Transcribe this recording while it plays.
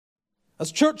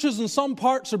As churches in some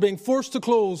parts are being forced to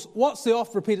close, what's the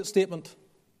oft-repeated statement?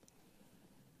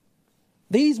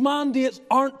 These mandates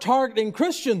aren't targeting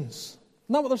Christians.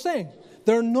 Isn't that what they're saying?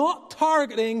 They're not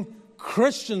targeting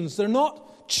Christians. They're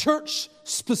not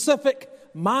church-specific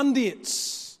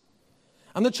mandates.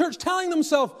 And the church telling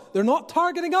themselves, they're not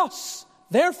targeting us.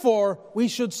 Therefore, we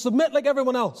should submit like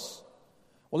everyone else.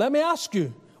 Well, let me ask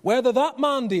you whether that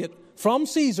mandate from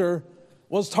Caesar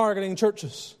was targeting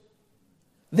churches.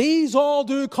 These all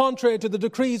do contrary to the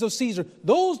decrees of Caesar.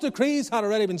 Those decrees had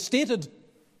already been stated.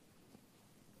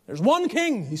 There's one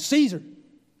king, he's Caesar.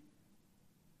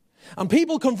 And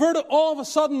people converted all of a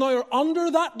sudden now are under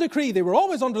that decree. They were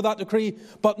always under that decree,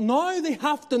 but now they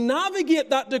have to navigate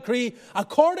that decree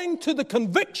according to the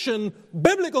conviction,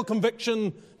 biblical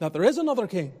conviction, that there is another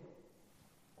king.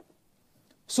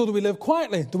 So do we live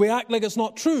quietly? Do we act like it's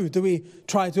not true? Do we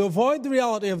try to avoid the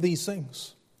reality of these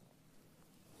things?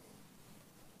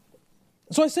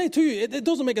 So I say to you, it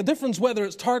doesn't make a difference whether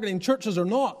it's targeting churches or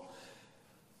not,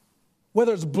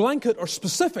 whether it's blanket or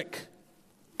specific.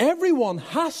 Everyone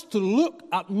has to look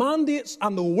at mandates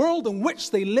and the world in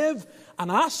which they live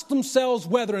and ask themselves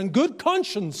whether in good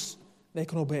conscience they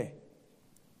can obey.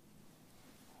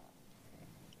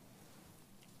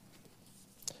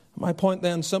 My point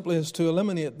then simply is to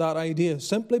eliminate that idea.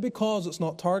 Simply because it's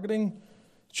not targeting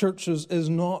churches is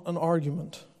not an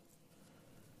argument.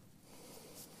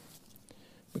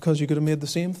 Because you could have made the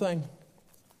same thing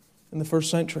in the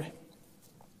first century.